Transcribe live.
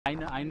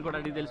ఆయన కూడా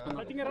అడిగి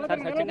తెలుసుకుందాం.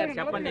 సార్ సత్యం గారు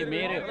చెప్పండి,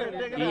 మీరు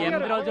ఈ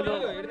 8 రోజులు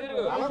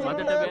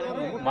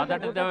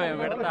మొదటి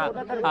విడత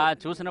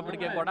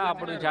చూసినప్పటికీ కూడా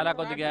అప్పుడు చాలా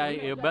కొద్దిగా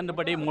ఇబ్బంది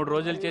పడి 3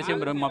 రోజులు చేసి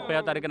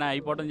 30వ తారీఖున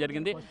అయిపోవడం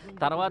జరిగింది.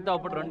 తర్వాత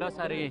ఇప్పుడు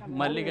రెండోసారి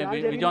మళ్ళీ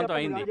విజయవంతం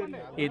అయింది.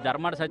 ఈ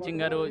ధర్మాడి సత్యం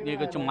గారు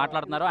కొంచెం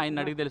మాట్లాడుతున్నారు,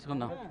 ఆయన అడిగి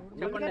తెలుసుకుందాం.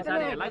 చెప్పండి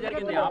సార్, ఎలా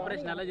జరిగింది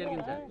ఆపరేషన్? ఎలా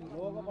జరిగింది సార్?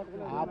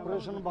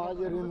 ఆపరేషన్ బాగా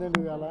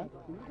జరిగిందండి. ఇవాళ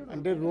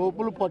అంటే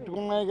రోపులు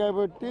పట్టుకున్నాయి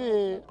కాబట్టి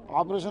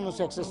ఆపరేషన్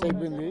సక్సెస్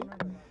అయిపోయింది.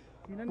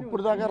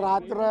 ఇప్పుడు దాకా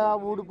రాత్రి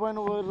ఊడిపోయిన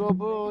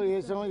రోపు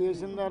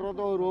వేసిన తర్వాత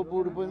రోపు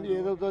ఊడిపోయింది,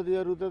 ఏదో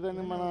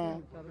జరుగుతుందని మనం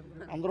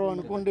అందరూ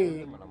అనుకోండి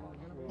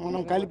మనం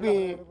కలిపి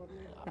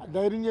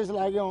ధైర్యం చేసి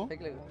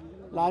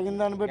లాగిన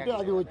దాన్ని బట్టి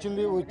అది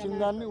వచ్చిన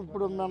దాన్ని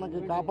ఇప్పుడు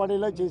మనకి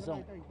కాపాడేలా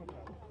చేసాం.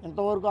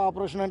 ఇంతవరకు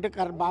ఆపరేషన్ అంటే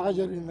బాగా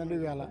జరిగిందండి.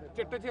 ఇవాళ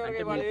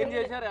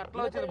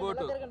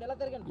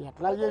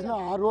ఎట్లా చేసినా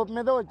ఆ రోపు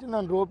మీద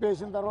వచ్చిందండి. రోపు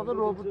వేసిన తర్వాత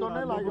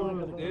రోపుతోనే లాగే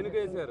ఉంటుంది.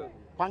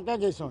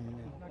 పంకాకి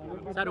వేసామండి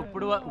సార్.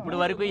 ఇప్పుడు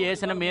వరకు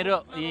వేసిన మీరు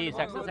ఈ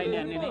సక్సెస్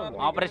అయిన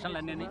ఆపరేషన్లు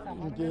అన్నీ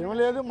ఇంకేం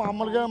లేదు,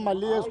 మామూలుగా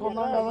మళ్ళీ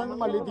వేసుకుందాం కదండి,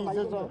 మళ్ళీ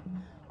తీసేసాం.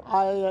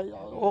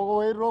 ఒక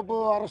వైర్ రోపు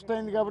అరెస్ట్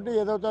అయింది కాబట్టి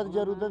ఏదో అది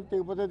జరుగుతుంది,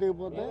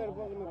 తెగిపోతే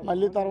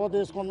మళ్ళీ తర్వాత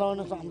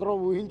వేసుకుందామని అందరూ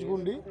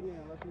ఊహించుకోండి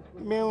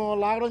మేము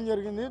లాగడం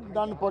జరిగింది.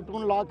 దాన్ని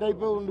పట్టుకుని లాక్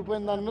అయిపోయి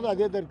ఉండిపోయిన దాని మీద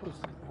అదే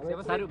దరిపిస్తుంది.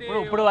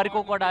 ఇప్పుడు వరకు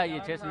కూడా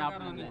చేసిన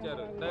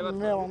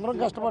మేమందరం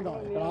కష్టపడ్డాం.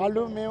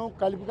 వాళ్ళు మేము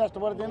కలిపి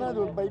కష్టపడితేనే అది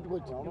బయటకు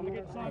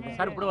వచ్చింది.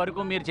 సార్ ఇప్పుడు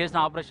వరకు మీరు చేసిన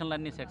ఆపరేషన్లు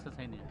అన్నీ సక్సెస్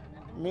అయినాయి?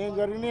 మేము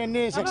జరిగిన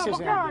అన్ని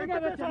సక్సెస్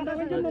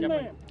అయ్యింది.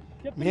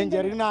 మేము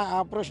జరిగిన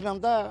ఆపరేషన్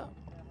అంతా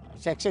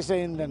సక్సెస్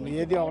అయిందండి,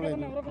 ఏది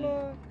అవ్వలేదు.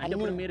 అంటే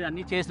మీరు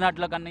అన్ని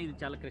చేసినట్లు కన్నా ఇది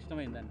చాలా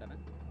కష్టమైంది అంటారా?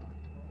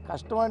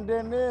 కష్టం అంటే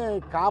అండి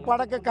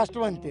కాపాడక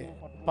కష్టం అంతే,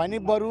 పని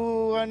బరువు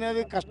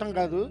అనేది కష్టం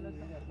కాదు.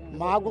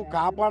 మాకు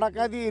కాపాడక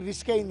అది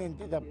రిస్క్ అయింది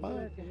అంతే తప్ప,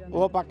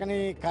 ఓ పక్కన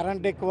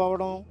కరెంట్ ఎక్కువ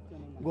అవ్వడం,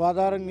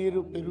 గోదావరి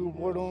నీరు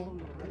పెరిగిపోవడం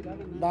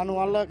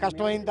దానివల్ల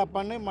కష్టమైంది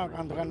తప్పండి, మాకు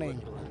అంతకన్నా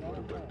అయింది.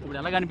 ఇప్పుడు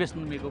ఎలా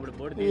కనిపిస్తుంది మీకు? ఇప్పుడు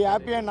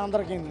హ్యాపీ అండి,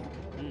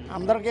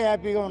 అందరికీ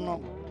హ్యాపీగా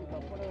ఉన్నాం.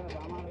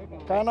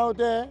 కానీ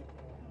అయితే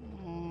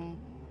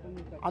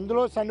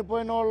అందులో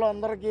చనిపోయిన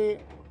వాళ్ళందరికీ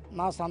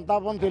నా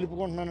సంతాపం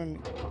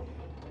తెలుపుకుంటున్నానండి.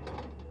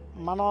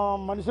 మనం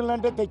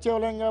మనుషులంటే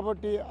తెచ్చేవలేం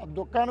కాబట్టి ఆ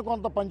దుఃఖాన్ని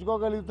కొంత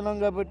పంచుకోగలుగుతున్నాం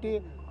కాబట్టి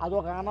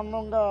అదొక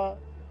ఆనందంగా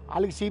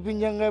వాళ్ళకి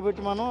చూపించాం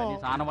కాబట్టి మనం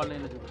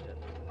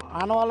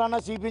ఆనవాళ్ళన్నా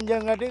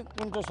చూపించాం కాబట్టి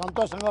కొంచెం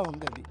సంతోషంగా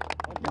ఉంది. అది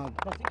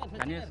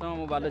కనీసం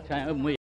వాళ్ళు